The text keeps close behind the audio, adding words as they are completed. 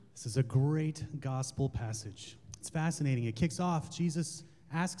This is a great gospel passage. It's fascinating. It kicks off. Jesus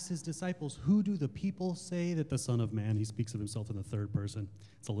asks his disciples, who do the people say that the Son of Man, he speaks of himself in the third person.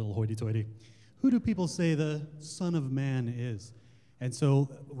 It's a little hoity-toity. Who do people say the Son of Man is? And so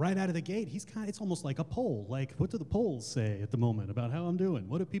right out of the gate, it's almost like a poll. Like, what do the polls say at the moment about how I'm doing?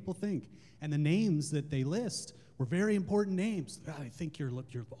 What do people think? And the names that they list were very important names. They think you're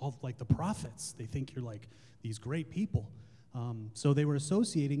all like the prophets. They think you're like these great people. So they were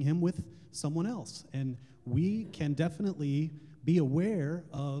associating him with someone else. And we can definitely be aware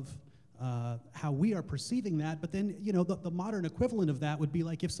of how we are perceiving that. But then, the modern equivalent of that would be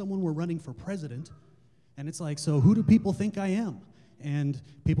like if someone were running for president, and it's like, so who do people think I am? And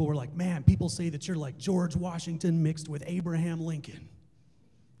people were like, man, people say that you're like George Washington mixed with Abraham Lincoln.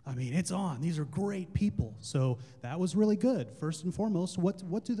 I mean, it's on. These are great people. So that was really good. First and foremost, how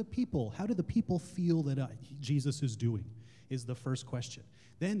do the people feel that Jesus is doing? Is the first question.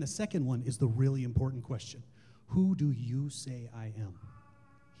 Then the second one is the really important question. Who do you say I am?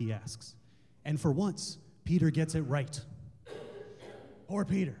 He asks. And for once, Peter gets it right. Poor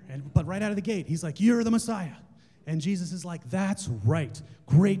Peter. But right out of the gate, he's like, you're the Messiah. And Jesus is like, that's right.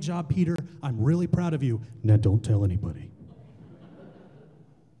 Great job, Peter. I'm really proud of you. Now don't tell anybody.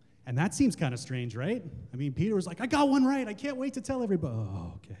 And that seems kind of strange, right? I mean, Peter was like, I got one right. I can't wait to tell everybody.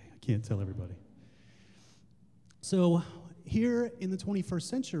 Oh, okay. I can't tell everybody. So here in the 21st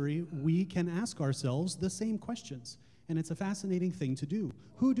century, we can ask ourselves the same questions. And it's a fascinating thing to do.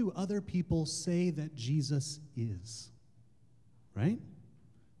 Who do other people say that Jesus is? Right?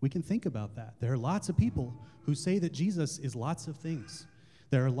 We can think about that. There are lots of people who say that Jesus is lots of things.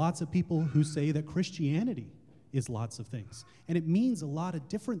 There are lots of people who say that Christianity is lots of things. And it means a lot of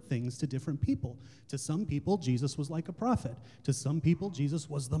different things to different people. To some people, Jesus was like a prophet. To some people, Jesus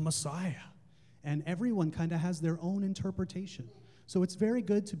was the Messiah. And everyone kind of has their own interpretation. So it's very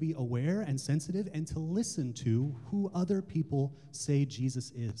good to be aware and sensitive and to listen to who other people say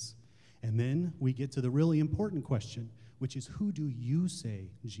Jesus is. And then we get to the really important question, which is, who do you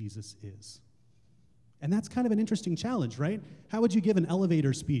say Jesus is? And that's kind of an interesting challenge, right? How would you give an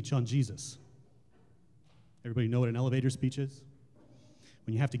elevator speech on Jesus? Everybody know what an elevator speech is?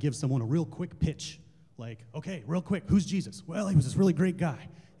 When you have to give someone a real quick pitch, like, okay, real quick, who's Jesus? Well, he was this really great guy,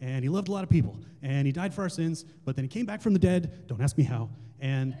 and he loved a lot of people, and he died for our sins, but then he came back from the dead. Don't ask me how.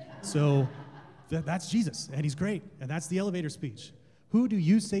 And so that's Jesus, and he's great, and that's the elevator speech. Who do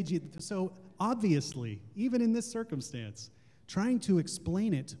you say Jesus? So obviously, even in this circumstance, trying to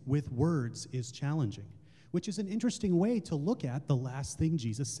explain it with words is challenging, which is an interesting way to look at the last thing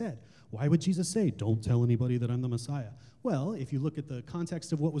Jesus said. Why would Jesus say, don't tell anybody that I'm the Messiah? Well, if you look at the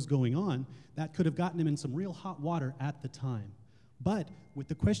context of what was going on, that could have gotten him in some real hot water at the time. But with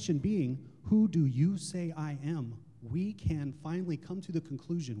the question being, who do you say I am? We can finally come to the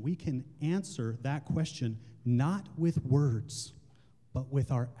conclusion, we can answer that question not with words, but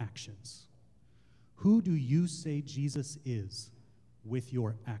with our actions. Who do you say Jesus is with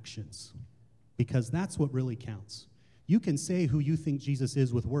your actions? Because that's what really counts. You can say who you think Jesus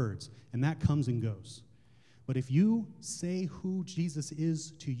is with words, and that comes and goes. But if you say who Jesus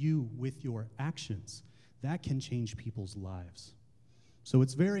is to you with your actions, that can change people's lives. So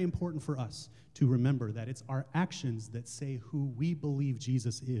it's very important for us to remember that it's our actions that say who we believe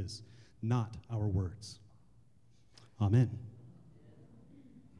Jesus is, not our words. Amen.